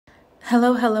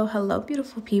Hello,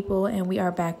 beautiful people, and we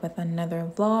are back with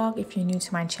another vlog. If you're new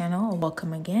to my channel,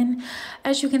 welcome again.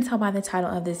 As you can tell by the title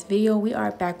of this video, we are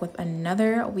back with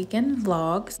another weekend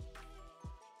vlog.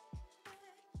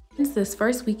 This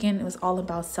first weekend, it was all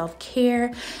about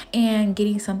self-care and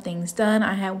getting some things done.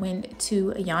 I went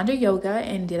to Yonder Yoga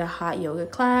and did a hot yoga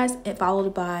class, and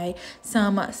followed by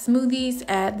some smoothies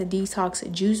at the Detox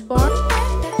Juice Bar.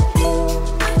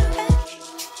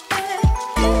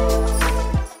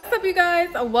 You guys,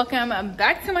 welcome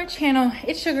back to my channel.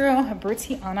 It's your girl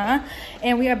Brittana,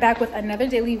 and we are back with another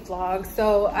daily vlog.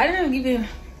 So I did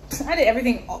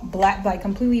everything like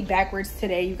completely backwards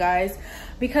today, you guys,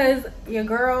 because your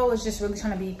girl was just really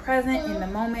trying to be present in the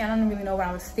moment. I don't really know what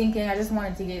I was thinking. I just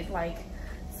wanted to get like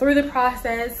through the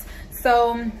process.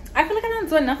 So I feel like I don't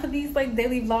do enough of these like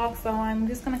daily vlogs, so I'm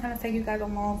just gonna kind of take you guys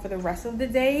along for the rest of the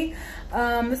day.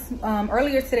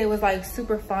 Earlier today was like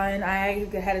super fun. I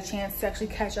had a chance to actually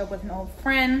catch up with an old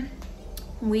friend.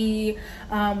 We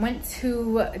went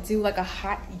to do like a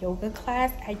hot yoga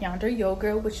class at Yonder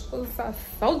Yoga, which was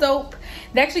so dope.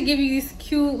 They actually give you these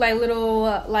cute like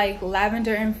little like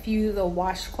lavender infused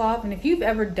washcloth, and if you've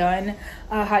ever done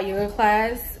a hot yoga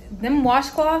class, them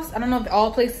washcloths, I don't know if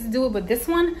all places do it, but this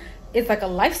one, it's like a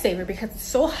lifesaver because it's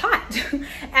so hot.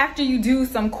 After you do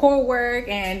some core work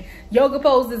and yoga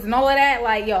poses and all of that,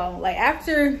 like yo, like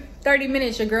after 30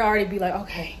 minutes your girl already be like,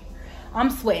 okay, I'm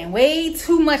sweating way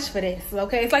too much for this.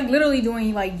 Okay, it's like literally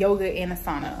doing like yoga in a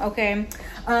sauna. Okay,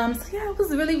 so yeah, it was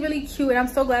really cute, and I'm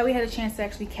so glad we had a chance to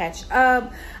actually catch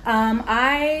up.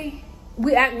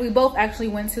 We both actually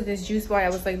went to this juice bar. I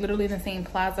was like literally in the same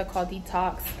plaza called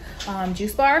Detox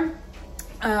Juice Bar.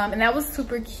 And that was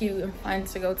super cute and fun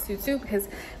to go to too, because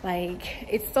like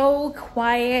it's so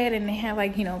quiet, and they have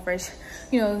like, you know, fresh,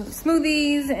 you know,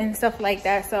 smoothies and stuff like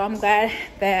that. So I'm glad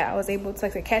that I was able to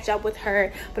like catch up with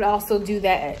her, but also do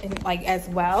that like as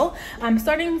well. I'm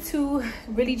starting to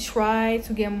really try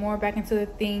to get more back into the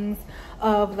things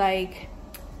of like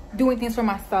doing things for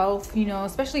myself, you know,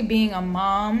 especially being a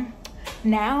mom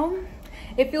now.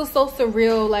 It feels so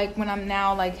surreal, like when I'm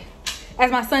now like, as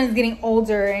my son is getting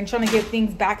older and trying to get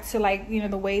things back to like, you know,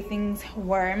 the way things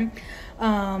were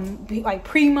like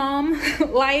pre-mom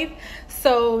life.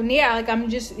 So yeah, like I'm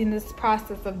just in this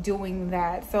process of doing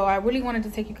that. So I really wanted to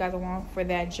take you guys along for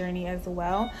that journey as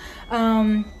well.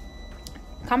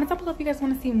 Comment down below if you guys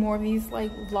want to see more of these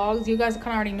like vlogs. You guys kind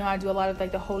of already know I do a lot of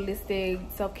like the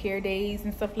holistic self-care days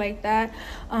and stuff like that,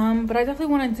 but I definitely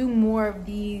want to do more of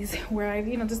these where I,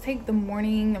 you know, just take the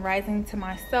morning, the rising to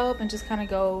myself, and just kind of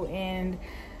go and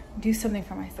do something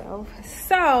for myself.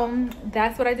 So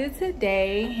that's what I did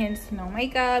today. Hence no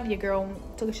makeup. Your girl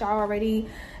took a shower already,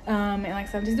 and like I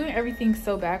said, I'm just doing everything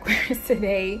so backwards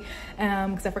today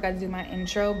because I forgot to do my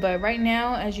intro. But right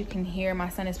now, as you can hear, my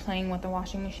son is playing with the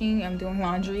washing machine. I'm doing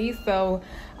laundry. So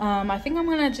I think I'm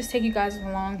gonna just take you guys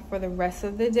along for the rest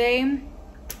of the day.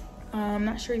 I'm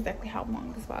not sure exactly how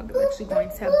long this vlog is actually going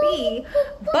to be,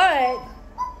 but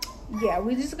yeah, I'm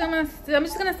just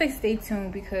gonna say stay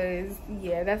tuned, because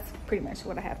yeah, that's pretty much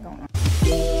what I have going on.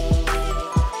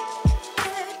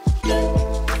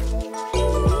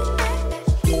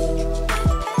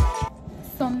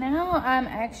 So now I'm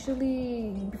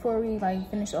actually, before we like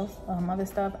finish off other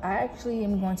stuff, I actually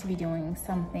am going to be doing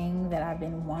something that I've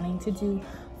been wanting to do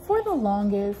for the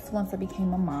longest once I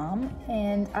became a mom,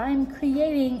 and I'm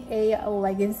creating a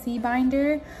legacy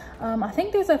binder. I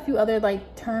think there's a few other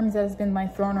like terms that's been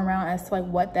like thrown around as to like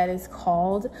what that is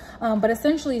called, but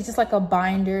essentially it's just like a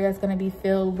binder that's going to be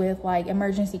filled with like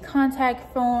emergency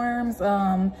contact forms,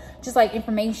 just like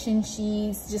information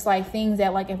sheets, just like things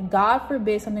that like if God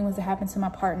forbid something was to happen to my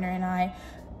partner and I,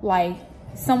 like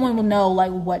someone will know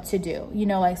like what to do, you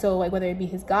know, like so like whether it be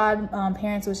his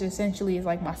parents, which essentially is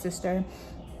like my sister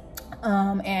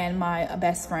and my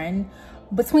best friend.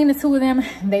 Between the two of them,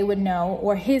 they would know,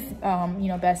 or his you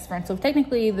know, best friend. So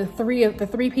technically the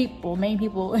three people, main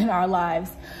people in our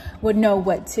lives, would know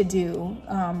what to do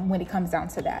when it comes down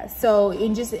to that. So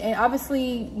and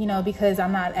obviously, you know, because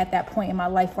I'm not at that point in my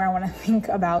life where I want to think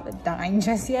about dying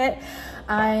just yet,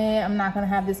 I am not going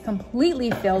to have this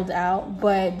completely filled out,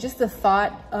 but just the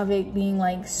thought of it being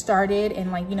like started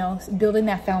and like, you know, building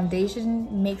that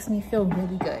foundation makes me feel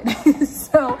really good.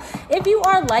 So if you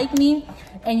are like me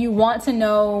and you want to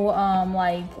know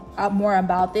more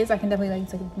about this, I can definitely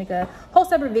like make a whole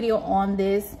separate video on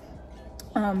this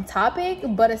topic,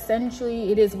 but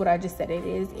essentially it is what I just said it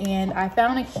is. And I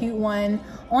found a cute one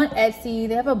on Etsy.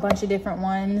 They have a bunch of different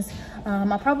ones.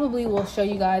 I probably will show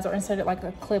you guys or insert it like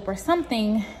a clip or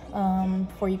something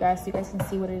for you guys so you guys can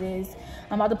see what it is.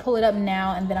 I'm about to pull it up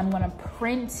now, and then I'm gonna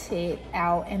print it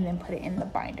out and then put it in the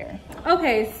binder.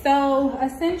 Okay, so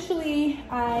essentially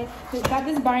I got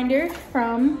this binder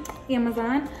from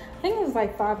Amazon. I think it was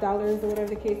like $5 or whatever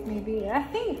the case may be. I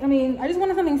just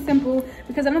wanted something simple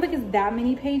because I don't think it's that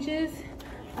many pages.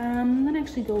 I'm gonna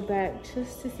actually go back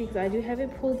just to see, because I do have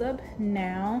it pulled up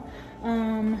now.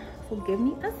 So give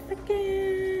me a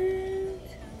second.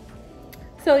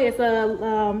 So it's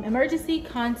a emergency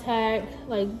contact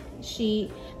like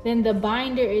sheet. Then the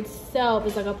binder itself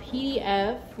is like a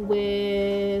PDF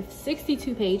with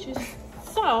 62 pages.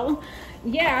 So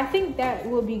yeah, I think that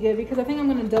will be good, because I think I'm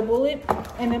gonna double it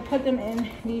and then put them in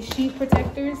these sheet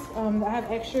protectors. I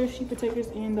have extra sheet protectors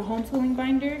in the homeschooling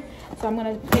binder, so I'm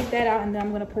gonna take that out and then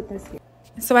I'm gonna put this here.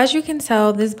 So as you can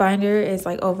tell, this binder is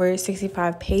like over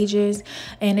 65 pages,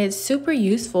 and it's super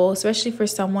useful, especially for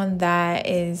someone that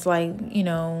is like, you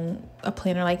know, a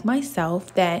planner like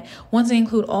myself that wants to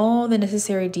include all the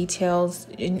necessary details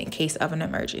in case of an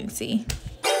emergency.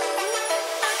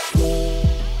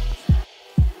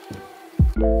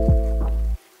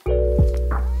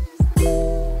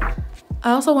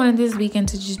 I also wanted this weekend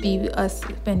to just be us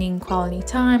spending quality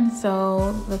time,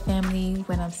 so the family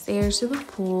went upstairs to the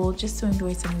pool just to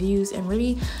enjoy some views and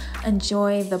really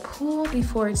enjoy the pool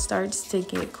before it starts to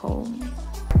get cold.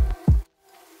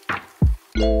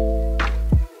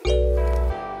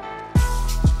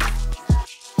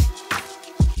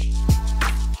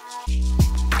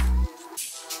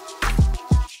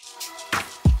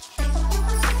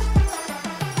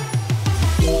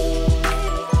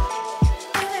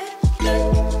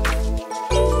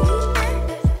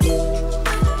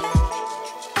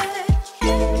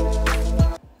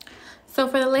 So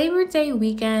for the Labor Day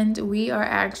weekend, we are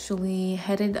actually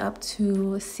headed up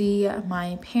to see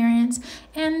my parents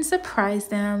and surprise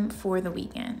them for the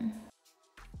weekend.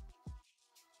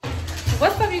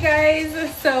 What's up, you guys?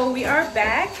 So we are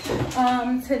back.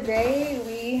 Today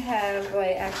we have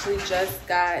actually just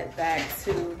got back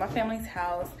to my family's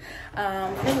house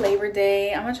for Labor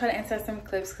Day. I'm gonna try to insert some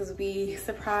clips because we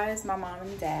surprised my mom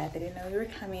and dad. They didn't know we were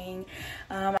coming.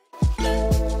 I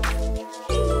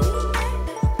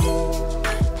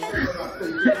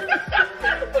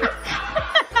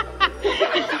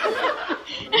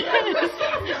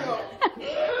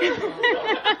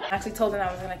actually told them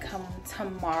I was gonna come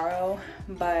tomorrow,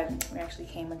 but we actually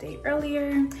came a day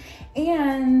earlier,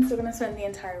 and we're gonna spend the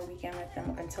entire weekend with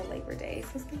them up until Labor Day.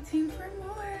 So stay tuned for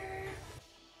more.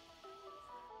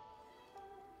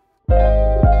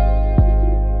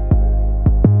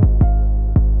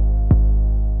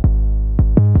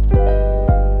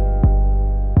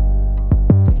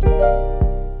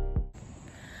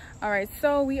 All right,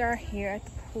 so we are here at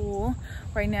the pool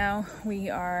right now.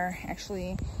 We are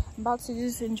actually about to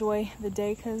just enjoy the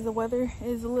day because the weather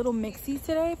is a little mixy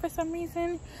today for some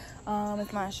reason.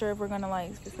 It's not sure if we're gonna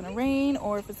if it's gonna rain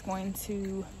or if it's going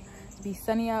to be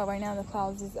sunny out. Right now the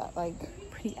clouds is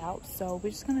pretty out, so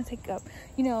we're just gonna take up,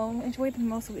 you know, enjoy the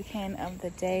most we can of the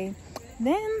day.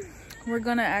 Then we're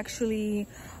gonna actually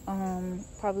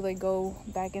probably go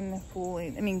back in the pool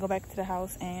and go back to the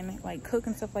house and cook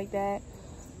and stuff like that.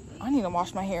 I need to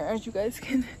wash my hair, as you guys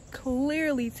can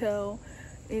clearly tell.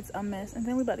 It's a mess. And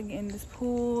then we're about to get in this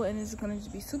pool, and it's gonna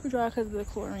just be super dry because of the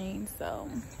chlorine. So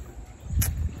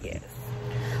yes.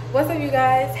 What's up, you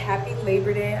guys? Happy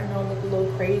Labor Day. I know I look a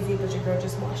little crazy, but your girl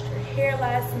just washed her hair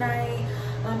last night.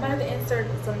 I had to insert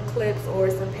some clips or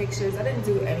some pictures. I didn't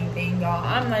do anything, y'all.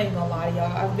 I'm not even gonna lie to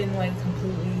y'all. I've been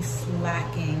completely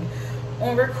slacking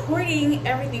on recording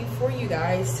everything for you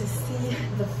guys to see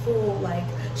the full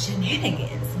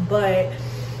shenanigans, but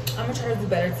I'm gonna try to do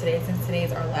better today, since today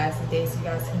is our last day, so you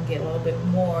guys can get a little bit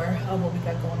more of what we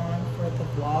got going on for the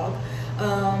vlog.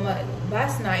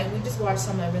 Last night we just watched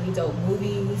some really dope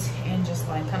movies and just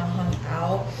kind of hung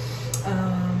out.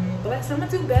 But so I'm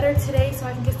gonna do better today so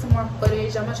I can get some more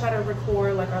footage. I'm gonna try to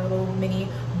record our little mini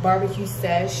barbecue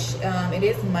sesh. It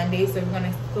is Monday, so we're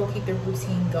gonna still keep the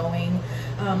routine going.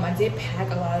 I did pack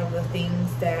a lot of the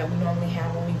things that we normally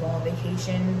have when we go on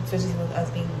vacation, especially with us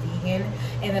being vegan.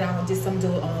 And then I did some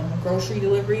grocery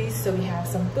deliveries, so we have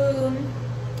some food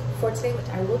for today, which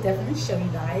I will definitely show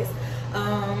you guys.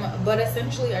 But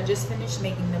essentially I just finished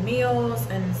making the meals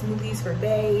and smoothies for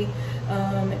Bay,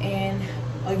 and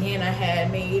again I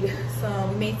had made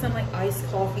some iced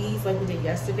coffees like we did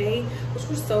yesterday, which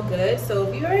were so good. So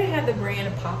if you already have the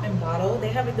brand Pop and Bottle, they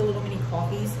have the little mini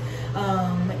coffees,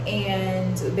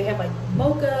 and they have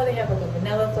mocha, they have a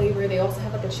vanilla flavor, they also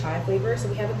have a chai flavor. So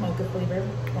we have a mocha flavor.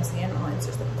 Once again, I'll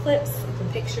insert some clips, some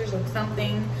pictures of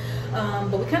something,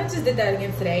 but we kind of just did that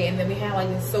again today. And then we had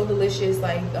this so delicious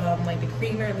the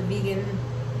creamer, the vegan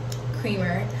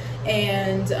creamer,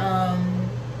 and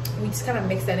we just kind of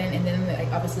mix that in, and then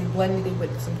like obviously blended it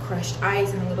with some crushed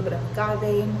ice and a little bit of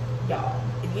agave. Y'all,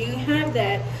 if you have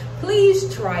that,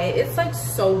 please try it. It's like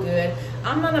so good.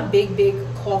 I'm not a big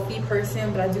coffee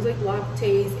person, but I do like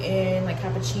lattes and like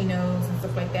cappuccinos and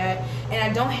stuff like that, and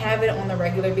I don't have it on the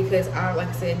regular because I, like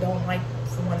I said, don't like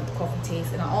someone the coffee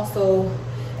taste. And I also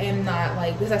am not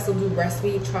like, because I still do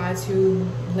breastfeed, try to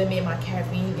limit my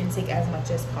caffeine intake as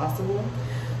much as possible.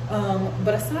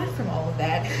 But aside from all of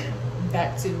that,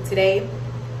 back to today.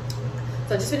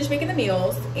 So I just finished making the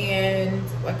meals, and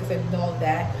like I said, all of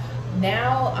that.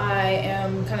 Now I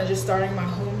am kind of just starting my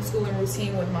homeschooling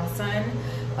routine with my son.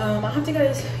 I have to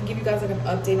give you guys like an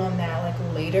update on that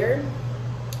like later,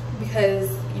 because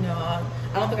you know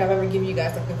I don't think I've ever given you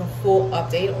guys like a full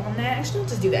update on that. Actually, I'll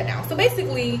just do that now. So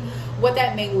basically what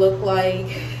that may look like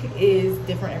is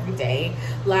different every day.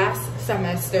 Last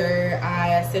semester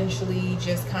I essentially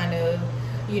just kind of,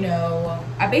 you know,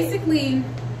 I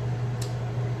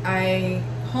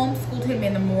homeschooled him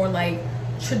in a more like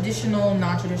traditional,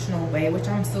 non-traditional way, which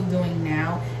I'm still doing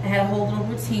now. I had a whole little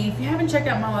routine. If you haven't checked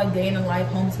out my like day in the life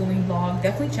homeschooling vlog,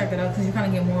 definitely check it out, because you kind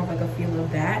of get more of like a feel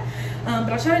of that.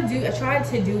 But I tried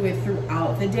to do it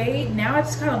throughout the day. Now I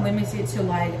just kind of limit it to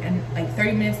like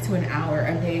 30 minutes to an hour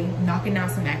a day, knocking out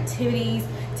some activities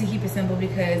to keep it simple,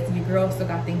 because your girl still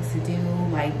got things to do,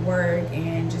 like work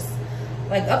and just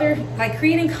like other, like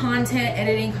creating content,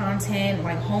 editing content,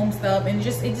 like home stuff, and it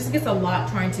just gets a lot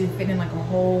trying to fit in like a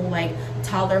whole like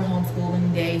toddler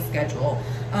homeschooling day schedule.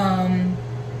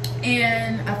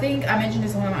 And I think I mentioned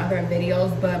this in one of my other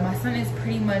videos, but my son is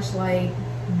pretty much like,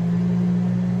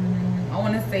 I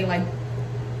want to say like,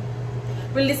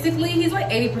 realistically, he's like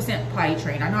 80% potty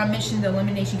trained. I know I mentioned the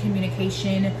elimination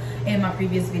communication in my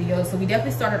previous video, so we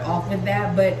definitely started off with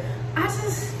that, but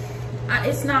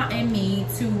it's not in me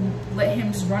to let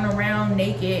him just run around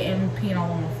naked and peeing all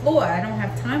on the floor. I don't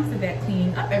have time for that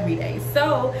cleaning up every day.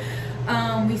 So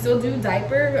we still do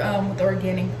diaper with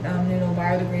organic, you know,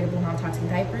 biodegradable, non-toxic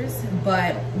diapers,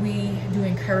 but we do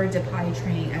encourage the potty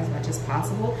training as much as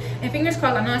possible. And fingers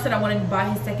crossed, I know I said I wanted to buy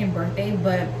his second birthday,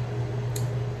 but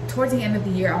towards the end of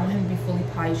the year I want him to be fully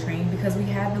potty trained, because we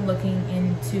have been looking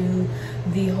into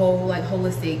the whole like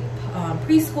holistic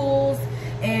preschools.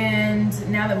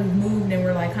 And now that we've moved and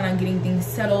we're like kind of getting things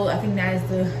settled, I think that is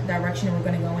the direction that we're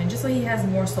going to go in, just so he has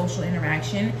more social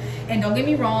interaction. And don't get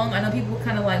me wrong, I know people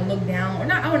kind of like look down, or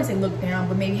not, I wouldn't say look down,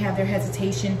 but maybe have their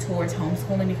hesitation towards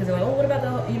homeschooling, because they're like, oh, what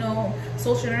about the, you know,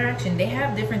 social interaction? They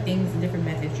have different things and different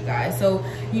methods, you guys. So,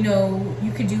 you know,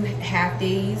 you could do half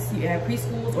days, you have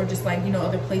preschools, or just like, you know,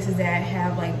 other places that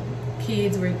have like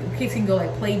kids where kids can go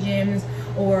like play gyms,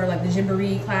 or like the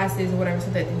gymboree classes or whatever,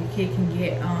 so that your kid can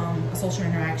get a social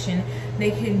interaction.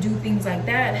 They can do things like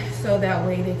that, so that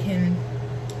way they can,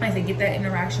 like, they get that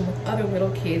interaction with other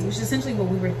little kids, which is essentially what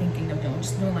we were thinking of doing.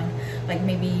 Just doing like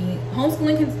maybe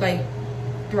homeschooling can like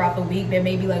throughout the week, but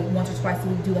maybe like once or twice a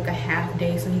week do like a half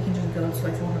day, so he can just go to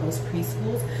like one of those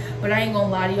preschools. But I ain't gonna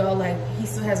lie to y'all, like he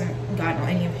still hasn't gotten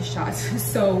any of his shots.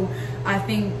 So I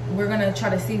think we're gonna try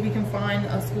to see if we can find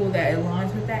a school that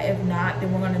aligns with that. If not,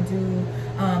 then we're gonna do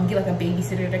get like a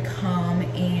babysitter to come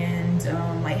and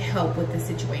like help with the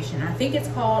situation. I think it's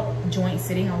called joint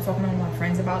sitting. I was talking to one of my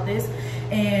friends about this,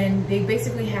 and they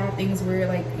basically have things where,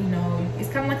 like, you know, it's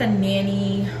kind of like a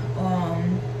nanny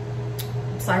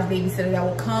slash babysitter that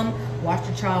will come watch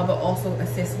the child, but also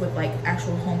assist with like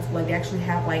actual homeschool. Like they actually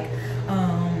have like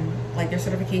their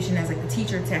certification as like a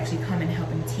teacher to actually come and help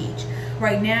and teach.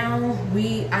 Right now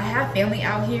I have family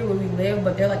out here where we live,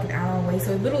 but they're like an hour away,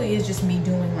 so it literally is just me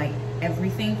doing like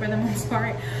everything for the most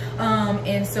part.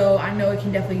 And so I know it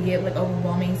can definitely get like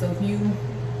overwhelming. So if you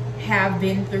have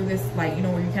been through this, like, you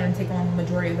know, where you kind of take on the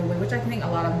majority of the weight, which I think a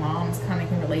lot of moms kind of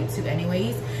can relate to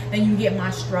anyways, then you get my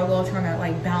struggle trying to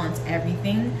like balance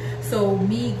everything. So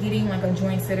me getting like a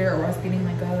joint sitter, or us getting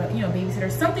like a, you know, babysitter,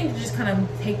 something to just kind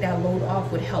of take that load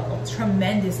off would help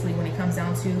tremendously when it comes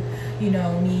down to, you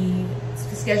know, me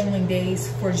scheduling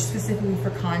days for specifically for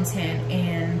content,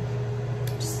 and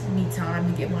just need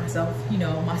time to get myself, you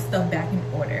know, my stuff back in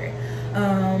order.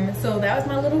 So that was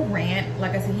my little rant.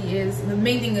 Like I said, the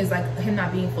main thing is like him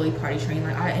not being fully potty trained.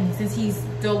 Like and since he's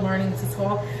still learning to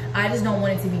talk, I just don't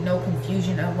want it to be no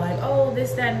confusion of like, oh,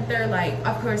 this, that, and third. Like,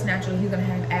 of course, naturally he's gonna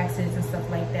have accents and stuff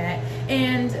like that.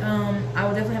 And I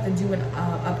would definitely have to do an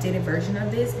updated version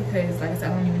of this, because like I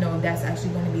said, I don't even know if that's actually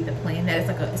going to be the plan. That is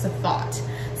like it's a thought.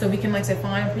 So we can like say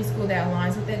find a preschool that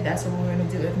aligns with it. That's what we're gonna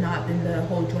do. If not, then the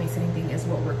whole joint sitting thing is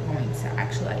what we're going to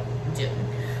actually like do.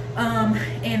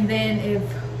 And then if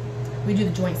we do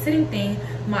the joint sitting thing,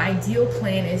 my ideal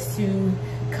plan is to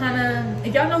kind of,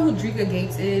 if y'all know who Drika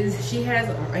Gates is, she has,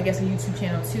 I guess, a YouTube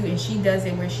channel too, and she does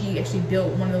it where she actually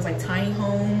built one of those like tiny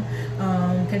home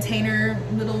container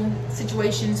little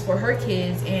situations for her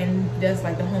kids and does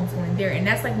like the homeschooling there. And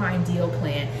that's like my ideal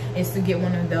plan, is to get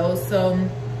one of those. So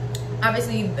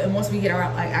obviously once we get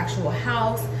our like actual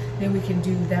house, then we can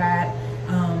do that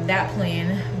that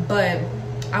plan. But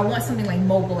I want something like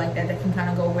mobile like that can kind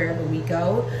of go wherever we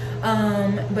go.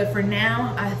 But for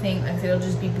now, I think, like I said, it'll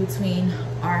just be between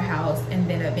our house and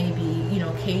then maybe, you know,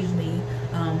 occasionally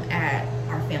at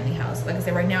our family house. Like I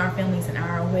said, right now our family's an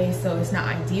hour away, so it's not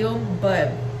ideal.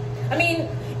 But I mean,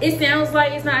 it sounds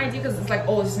like it's not ideal because it's like,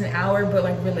 oh, it's just an hour, but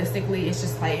like realistically, it's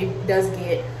just like, it does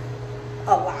get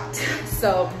a lot.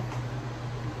 So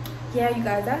yeah, you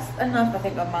guys, that's enough, I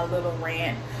think, of my little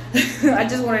rant. I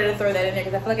just wanted to throw that in there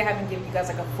because I feel like I haven't given you guys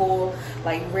like a full,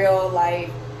 like, real life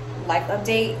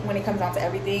update when it comes down to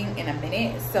everything in a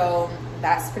minute. So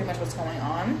that's pretty much what's going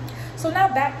on. So now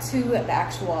back to the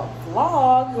actual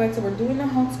vlog. Right, so we're doing the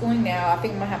homeschooling now. I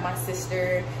think I'm gonna have my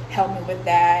sister help me with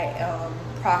that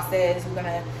process. We're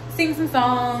gonna sing some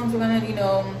songs. We're gonna, you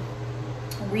know,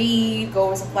 read, go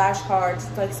over some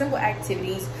flashcards, like simple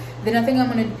activities. Then I think I'm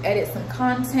gonna edit some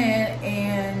content,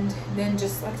 and then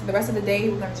just like the rest of the day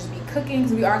we're gonna just be cooking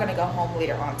because we are gonna go home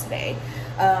later on today.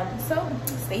 So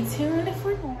stay tuned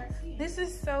for more. This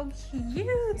is so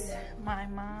cute. My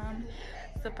mom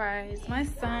surprised my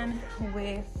son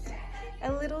with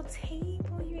a little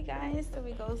table, you guys, so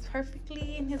it goes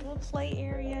perfectly in his little play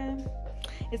area.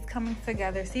 It's coming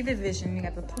together. See the vision. We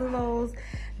got the pillows,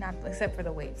 not except for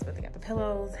the weights, but they got the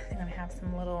pillows. They're gonna have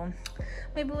some little,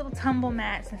 maybe little tumble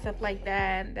mats and stuff like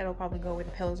that. That'll probably go where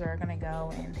the pillows are gonna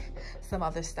go, and some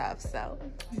other stuff. So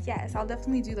yes, I'll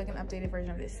definitely do like an updated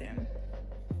version of this soon.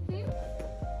 Oh,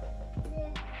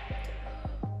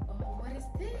 what is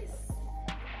this?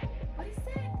 What is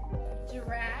that?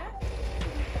 Giraffe?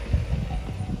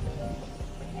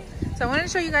 So I wanted to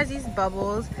show you guys these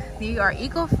bubbles. They are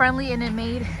eco-friendly and they're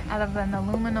made out of an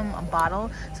aluminum bottle.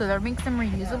 So they're makes them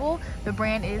reusable. The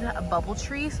brand is a Bubble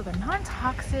Tree. So they're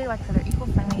non-toxic, like I said, they're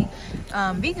eco-friendly,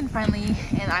 vegan-friendly,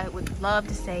 and I would love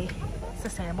to say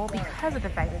sustainable because of the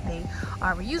fact that they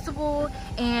are reusable.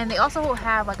 And they also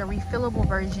have like a refillable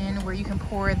version where you can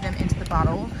pour them into the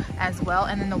bottle as well.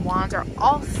 And then the wands are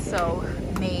also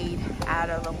made out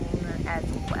of aluminum as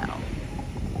well.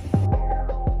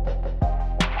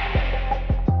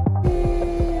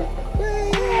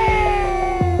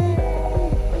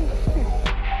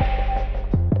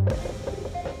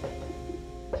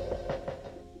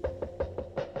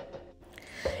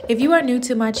 If you are new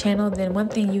to my channel, then one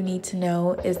thing you need to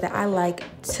know is that I like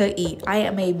to eat. I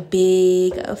am a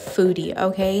big foodie,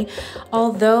 okay?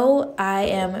 Although I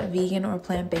am vegan or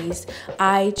plant-based,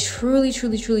 I truly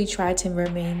try to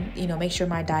remain, you know, make sure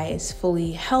my diet is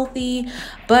fully healthy.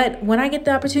 But when I get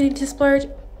the opportunity to splurge,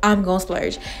 I'm gonna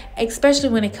splurge, especially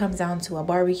when it comes down to a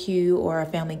barbecue or a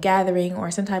family gathering or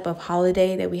some type of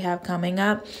holiday that we have coming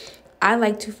up. I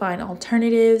like to find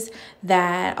alternatives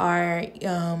that are,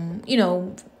 you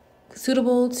know,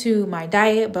 suitable to my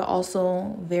diet, but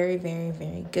also very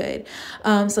good.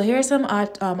 So here are some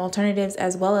alternatives,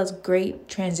 as well as great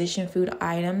transition food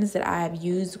items that I have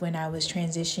used when I was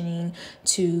transitioning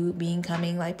to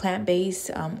becoming like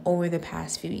plant-based over the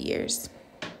past few years.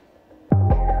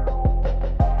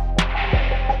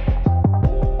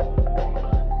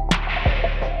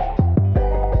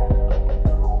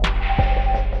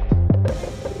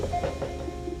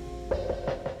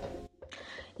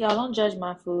 Y'all, don't judge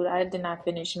my food. I did not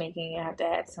finish making it. I have to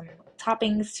add some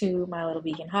toppings to my little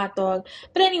vegan hot dog.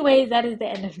 But anyways, that is the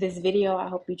end of this video. I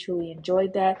hope you truly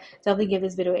enjoyed that. Definitely give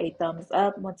this video a thumbs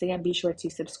up. Once again, be sure to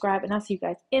subscribe, and I'll see you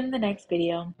guys in the next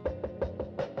video.